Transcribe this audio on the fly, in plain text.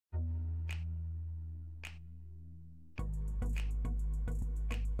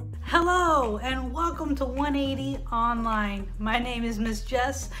Hello and welcome to 180 Online. My name is Miss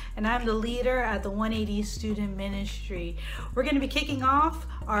Jess and I'm the leader at the 180 Student Ministry. We're going to be kicking off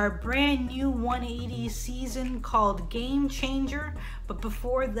our brand new 180 season called Game Changer. But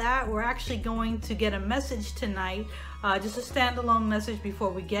before that, we're actually going to get a message tonight, just a standalone message before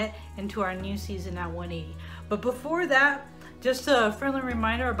we get into our new season at 180. But before that, just a friendly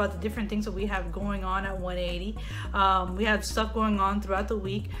reminder about the different things that we have going on at 180. We have stuff going on throughout the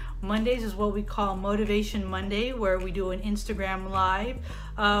week. Mondays is what we call Motivation Monday, where we do an Instagram live.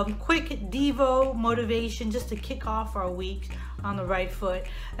 Quick Devo motivation just to kick off our week on the right foot.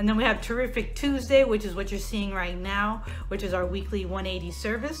 And then we have Terrific Tuesday, which is what you're seeing right now, which is our weekly 180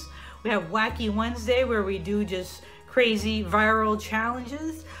 service. We have Wacky Wednesday, where we do just crazy viral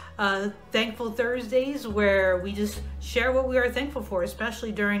challenges. Thankful Thursdays, where we just share what we are thankful for,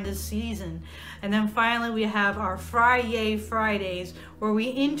 especially during this season. And then finally we have our Friday Fridays, where we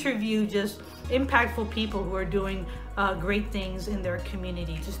interview just impactful people who are doing great things in their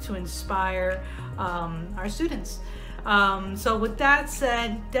community, just to inspire our students. So with that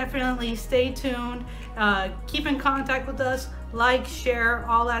said, definitely stay tuned, keep in contact with us, like, share,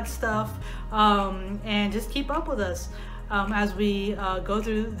 all that stuff, and just keep up with us as we go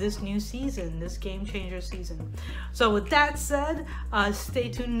through this new season, this Game Changer season. So with that said, stay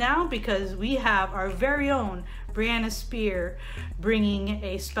tuned now, because we have our very own Brianna Spear bringing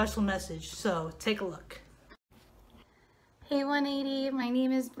a special message. So take a look. Hey 180, my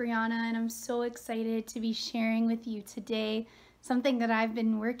name is Brianna and I'm so excited to be sharing with you today something that I've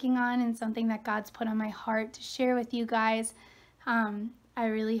been working on and something that God's put on my heart to share with you guys. I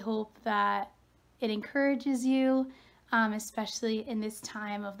really hope that it encourages you, especially in this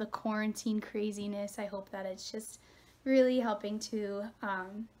time of the quarantine craziness. I hope that it's just really helping to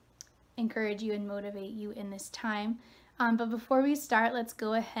encourage you and motivate you in this time. But before we start, let's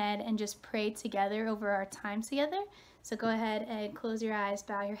go ahead and just pray together over our time together. So go ahead and close your eyes,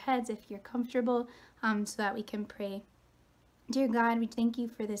 bow your heads if you're comfortable, so that we can pray. Dear God, we thank you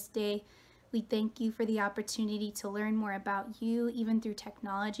for this day. We thank you for the opportunity to learn more about you, even through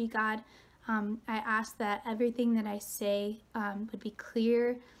technology, God. I ask that everything that I say would be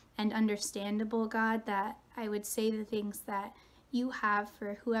clear and understandable, God, that I would say the things that you have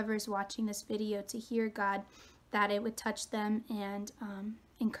for whoever's watching this video to hear, God, that it would touch them and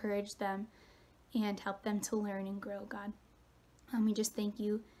encourage them and help them to learn and grow, God. We just thank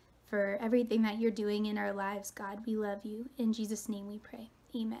you for everything that you're doing in our lives, God. We love you. In Jesus' name we pray.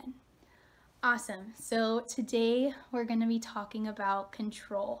 Amen. Awesome. So today we're going to be talking about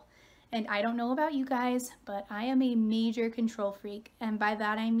control. And I don't know about you guys, but I am a major control freak. And by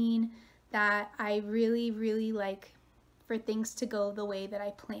that I mean that I really, really like for things to go the way that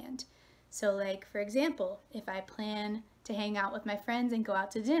I planned. So like, for example, if I plan to hang out with my friends and go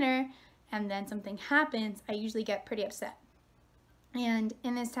out to dinner, and then something happens, I usually get pretty upset. And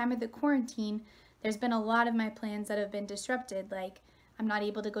in this time of the quarantine, there's been a lot of my plans that have been disrupted. Like, I'm not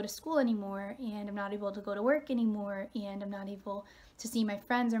able to go to school anymore, and I'm not able to go to work anymore, and I'm not able to see my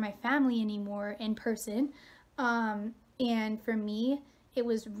friends or my family anymore in person. And for me, it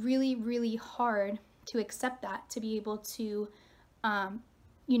was really, really hard to accept that, to be able to,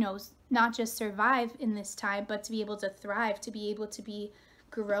 you know, not just survive in this time, but to be able to thrive, to be able to be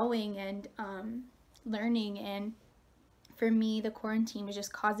growing and learning. And for me, the quarantine was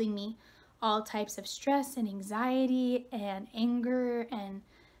just causing me all types of stress and anxiety and anger and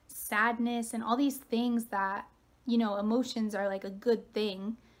sadness and all these things that, you know, emotions are like a good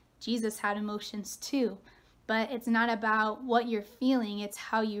thing. Jesus had emotions too, but it's not about what you're feeling, it's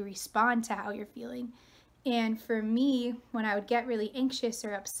how you respond to how you're feeling. And for me, when I would get really anxious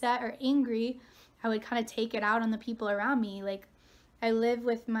or upset or angry, I would kind of take it out on the people around me. Like, I live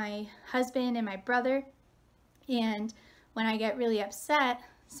with my husband and my brother, and when I get really upset,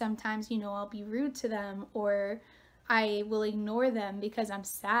 sometimes, you know, I'll be rude to them, or I will ignore them because I'm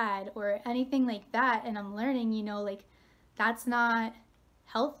sad or anything like that. And I'm learning, you know, like, that's not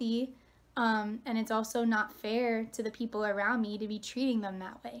healthy, and it's also not fair to the people around me to be treating them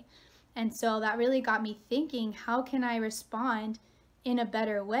that way. And so that really got me thinking, how can I respond in a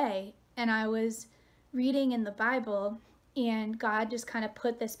better way? And I was reading in the Bible, and God just kind of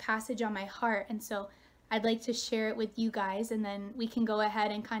put this passage on my heart. And so I'd like to share it with you guys, and then we can go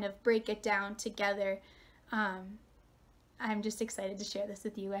ahead and kind of break it down together. I'm just excited to share this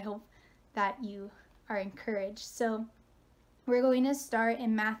with you. I hope that you are encouraged. So we're going to start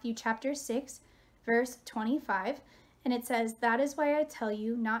in Matthew chapter 6, verse 25. And it says, "That is why I tell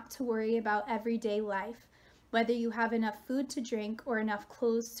you not to worry about everyday life, whether you have enough food to drink or enough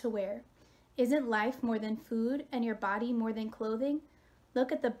clothes to wear. Isn't life more than food and your body more than clothing?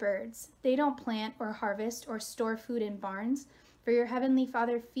 Look at the birds. They don't plant or harvest or store food in barns, for your heavenly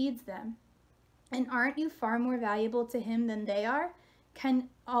Father feeds them. And aren't you far more valuable to him than they are? Can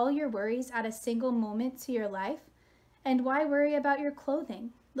all your worries add a single moment to your life? And why worry about your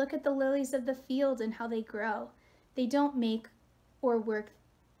clothing? Look at the lilies of the field and how they grow. They don't make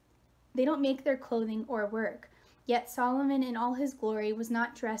their clothing or work. Yet Solomon in all his glory was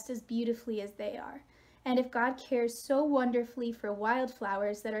not dressed as beautifully as they are. And if God cares so wonderfully for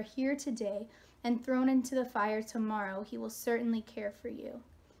wildflowers that are here today and thrown into the fire tomorrow, he will certainly care for you.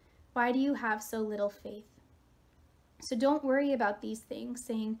 Why do you have so little faith? So don't worry about these things,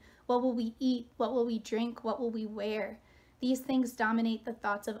 saying, what will we eat? What will we drink? What will we wear? These things dominate the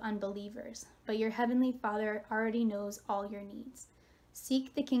thoughts of unbelievers, but your heavenly Father already knows all your needs.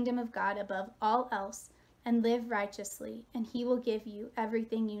 Seek the kingdom of God above all else and live righteously, and he will give you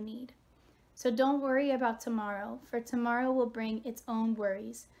everything you need. So don't worry about tomorrow, for tomorrow will bring its own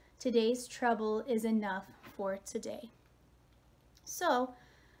worries. Today's trouble is enough for today. So,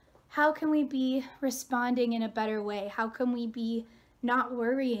 how can we be responding in a better way? How can we be not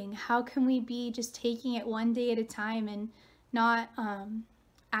worrying? How can we be just taking it one day at a time and not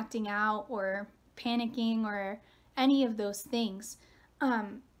acting out or panicking or any of those things?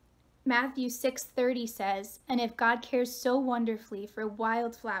 Matthew 6:30 says, and if God cares so wonderfully for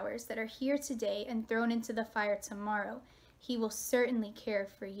wildflowers that are here today and thrown into the fire tomorrow, he will certainly care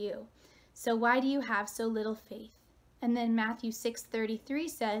for you. So why do you have so little faith? And then Matthew 6:33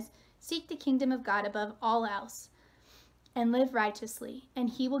 says, seek the kingdom of God above all else and live righteously, and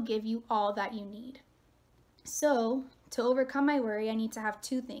he will give you all that you need. So to overcome my worry, I need to have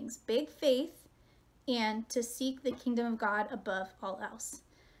two things: big faith and to seek the kingdom of God above all else.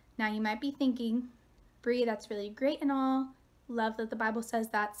 Now you might be thinking, Brie, that's really great and all. Love that the Bible says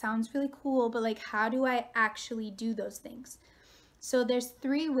that. Sounds really cool, but like, how do I actually do those things? So there's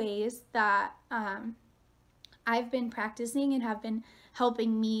 3 ways that I've been practicing and have been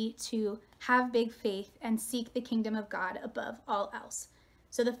helping me to have big faith and seek the kingdom of God above all else.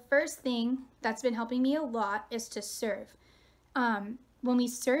 So the first thing that's been helping me a lot is to serve. When we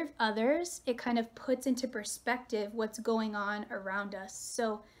serve others, it kind of puts into perspective what's going on around us.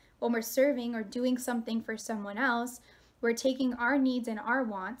 So when we're serving or doing something for someone else, we're taking our needs and our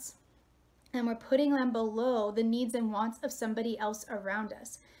wants and we're putting them below the needs and wants of somebody else around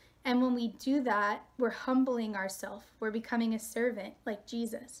us. And when we do that, we're humbling ourselves. We're becoming a servant like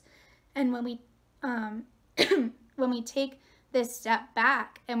Jesus. And when we when we take this step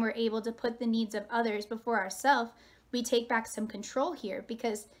back and we're able to put the needs of others before ourselves, we take back some control here,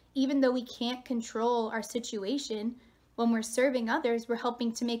 because even though we can't control our situation, when we're serving others, we're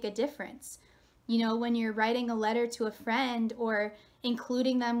helping to make a difference. You know, when you're writing a letter to a friend or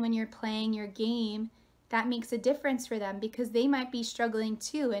including them when you're playing your game, that makes a difference for them because they might be struggling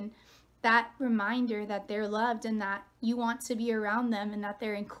too. And that reminder that they're loved and that you want to be around them and that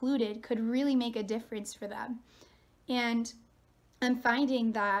they're included could really make a difference for them. And I'm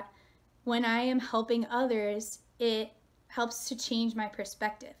finding that when I am helping others, it helps to change my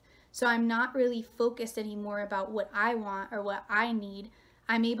perspective. So I'm not really focused anymore about what I want or what I need.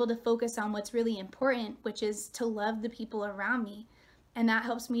 I'm able to focus on what's really important, which is to love the people around me. And that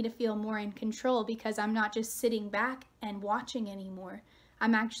helps me to feel more in control because I'm not just sitting back and watching anymore.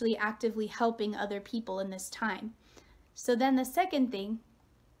 I'm actually actively helping other people in this time. So then the second thing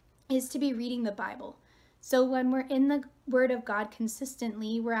is to be reading the Bible. So when we're in the Word of God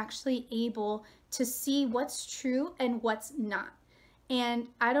consistently, we're actually able to see what's true and what's not. And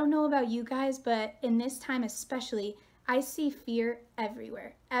I don't know about you guys, but in this time especially, I see fear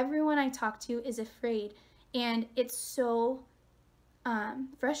everywhere. Everyone I talk to is afraid. And it's so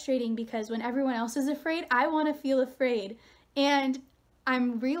frustrating because when everyone else is afraid, I want to feel afraid. And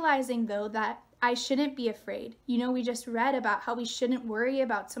I'm realizing though that I shouldn't be afraid. You know, we just read about how we shouldn't worry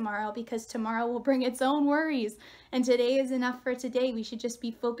about tomorrow because tomorrow will bring its own worries. And today is enough for today. We should just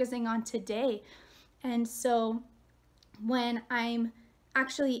be focusing on today. And so when I'm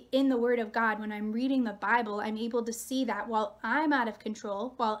actually in the Word of God, when I'm reading the Bible, I'm able to see that while I'm out of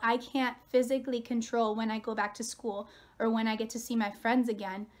control, while I can't physically control when I go back to school or when I get to see my friends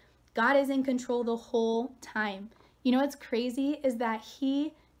again, God is in control the whole time. You know what's crazy is that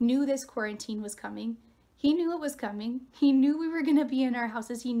He knew this quarantine was coming. He knew it was coming. He knew we were going to be in our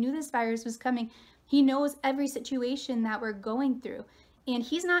houses. He knew this virus was coming. He knows every situation that we're going through. And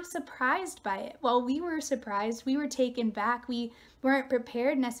He's not surprised by it. While we were surprised, we were taken back. We weren't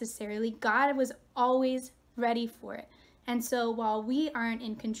prepared necessarily. God was always ready for it. And so while we aren't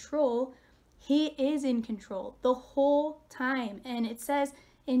in control, He is in control the whole time. And it says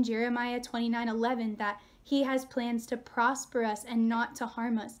in Jeremiah 29:11 that he has plans to prosper us and not to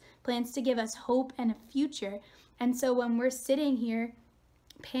harm us, plans to give us hope and a future. And so when we're sitting here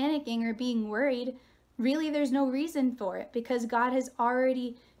panicking or being worried, really there's no reason for it, because God has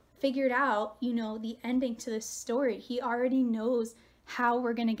already figured out, the ending to this story. He already knows how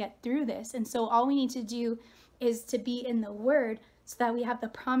we're going to get through this. And so all we need to do is to be in the Word so that we have the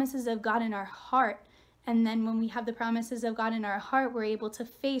promises of God in our heart. And then when we have the promises of God in our heart, we're able to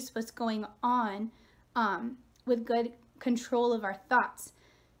face what's going on with good control of our thoughts.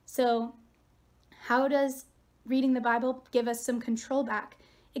 So how does reading the Bible give us some control back?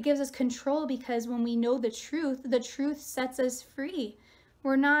 It gives us control because when we know the truth sets us free.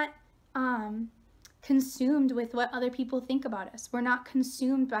 We're not consumed with what other people think about us. We're not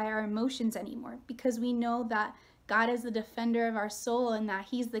consumed by our emotions anymore, because we know that God is the defender of our soul and that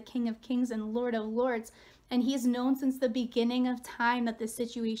he's the King of Kings and Lord of Lords. And he's known since the beginning of time that this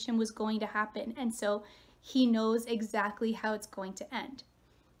situation was going to happen. And so he knows exactly how it's going to end.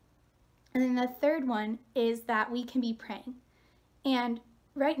 And then the third one is that we can be praying. And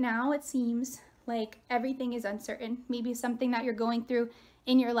right now it seems like everything is uncertain. Maybe something that you're going through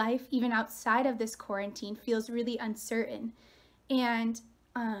in your life, even outside of this quarantine, feels really uncertain. And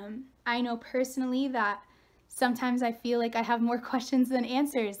I know personally that sometimes I feel like I have more questions than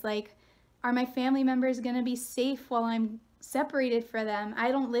answers. Like, are my family members going to be safe while I'm separated from them?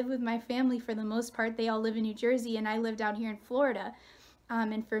 I don't live with my family for the most part. They all live in New Jersey and I live down here in Florida.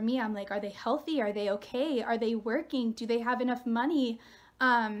 And for me, I'm like, are they healthy? Are they okay? Are they working? Do they have enough money?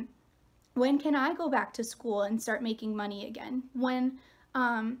 When can I go back to school and start making money again? When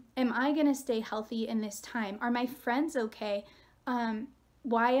am I going to stay healthy in this time? Are my friends okay?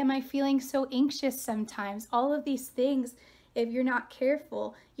 Why am I feeling so anxious sometimes? All of these things, if you're not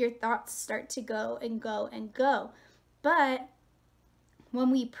careful, your thoughts start to go and go and go. But when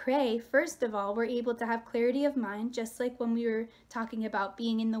we pray, first of all, we're able to have clarity of mind, just like when we were talking about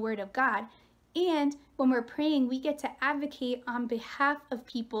being in the Word of God. And when we're praying, we get to advocate on behalf of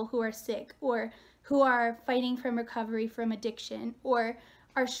people who are sick or who are fighting from recovery from addiction or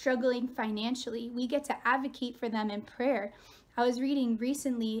are struggling financially. We get to advocate for them in prayer. I was reading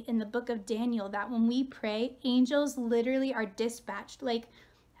recently in the book of Daniel that when we pray, angels literally are dispatched. Like,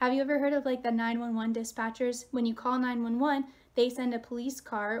 have you ever heard of like the 911 dispatchers? When you call 911, they send a police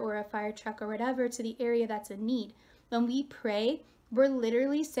car or a fire truck or whatever to the area that's in need. When we pray, we're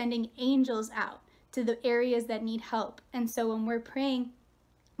literally sending angels out to the areas that need help. And so when we're praying,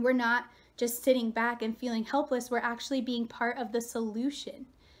 we're not just sitting back and feeling helpless. We're actually being part of the solution.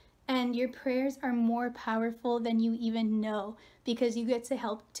 And your prayers are more powerful than you even know, because you get to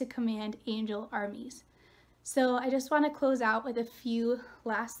help to command angel armies. So I just want to close out with a few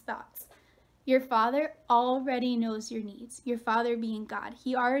last thoughts. Your Father already knows your needs. Your Father being God.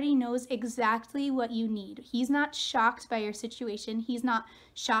 He already knows exactly what you need. He's not shocked by your situation. He's not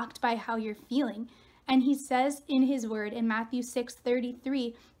shocked by how you're feeling. And he says in his word in Matthew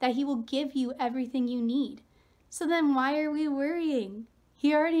 6:33 that he will give you everything you need. So then why are we worrying?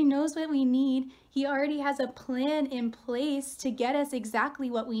 He already knows what we need. He already has a plan in place to get us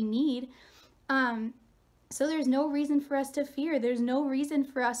exactly what we need. So there's no reason for us to fear. There's no reason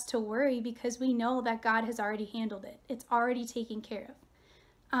for us to worry, because we know that God has already handled it. It's already taken care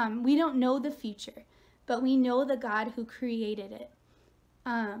of. We don't know the future, but we know the God who created it.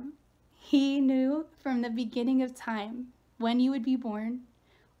 He knew from the beginning of time when you would be born,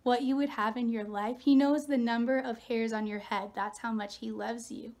 what you would have in your life. He knows the number of hairs on your head. That's how much he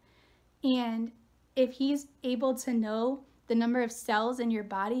loves you. And if he's able to know the number of cells in your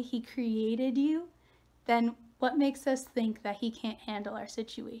body, he created you, then what makes us think that he can't handle our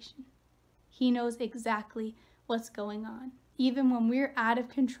situation? He knows exactly what's going on. Even when we're out of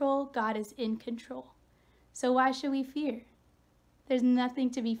control, God is in control. So why should we fear? There's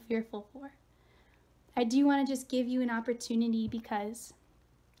nothing to be fearful for. I do want to just give you an opportunity, because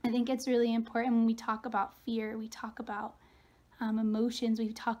I think it's really important when we talk about fear, we talk about emotions,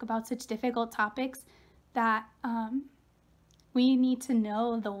 we talk about such difficult topics, that we need to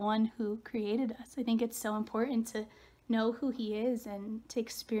know the one who created us. I think it's so important to know who he is and to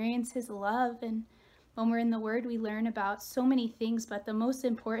experience his love. And when we're in the Word, we learn about so many things, but the most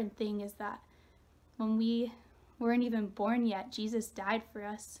important thing is that when we weren't even born yet, Jesus died for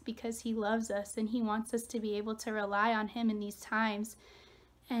us because he loves us and he wants us to be able to rely on him in these times.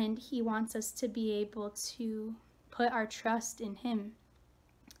 And he wants us to be able to put our trust in him.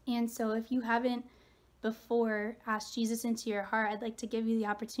 And so if you haven't before asked Jesus into your heart, I'd like to give you the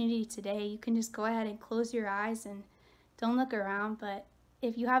opportunity today. You can just go ahead and close your eyes and don't look around. But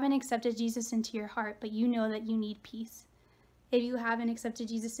if you haven't accepted Jesus into your heart, but you know that you need peace, if you haven't accepted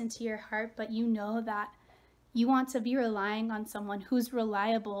Jesus into your heart, but you know that you want to be relying on someone who's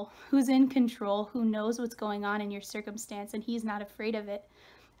reliable, who's in control, who knows what's going on in your circumstance, and he's not afraid of it,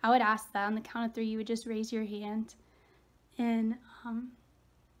 I would ask that on the count of 3, you would just raise your hand. And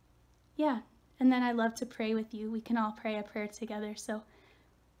yeah, and then I'd love to pray with you. We can all pray a prayer together. So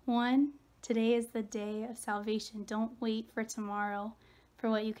 1, today is the day of salvation. Don't wait for tomorrow for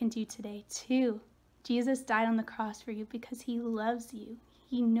what you can do today. 2, Jesus died on the cross for you because he loves you.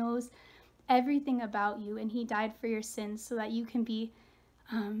 He knows everything about you, and he died for your sins so that you can be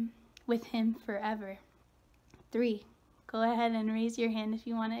with him forever. 3, go ahead and raise your hand if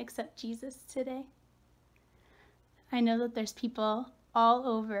you want to accept Jesus today. I know that there's people all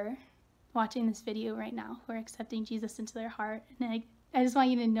over watching this video right now who are accepting Jesus into their heart, and I just want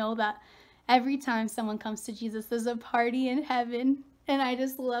you to know that every time someone comes to Jesus, there's a party in heaven, and I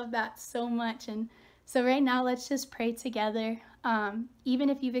just love that so much. And so right now, let's just pray together, even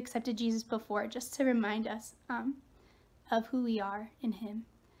if you've accepted Jesus before, just to remind us of who we are in him.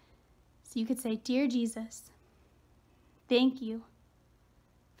 So you could say, "Dear Jesus, thank you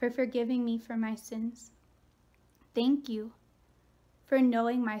for forgiving me for my sins. Thank you for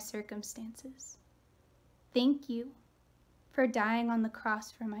knowing my circumstances. Thank you for dying on the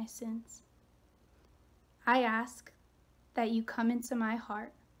cross for my sins. I ask that you come into my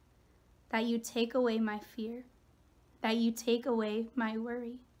heart, that you take away my fear, that you take away my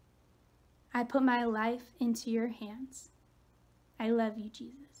worry. I put my life into your hands. I love you,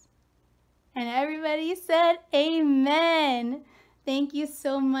 Jesus." And everybody said amen. Thank you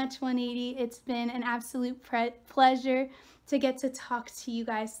so much, 180. It's been an absolute pleasure to get to talk to you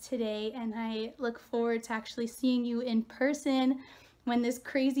guys today, and I look forward to actually seeing you in person when this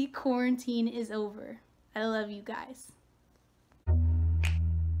crazy quarantine is over. I love you guys.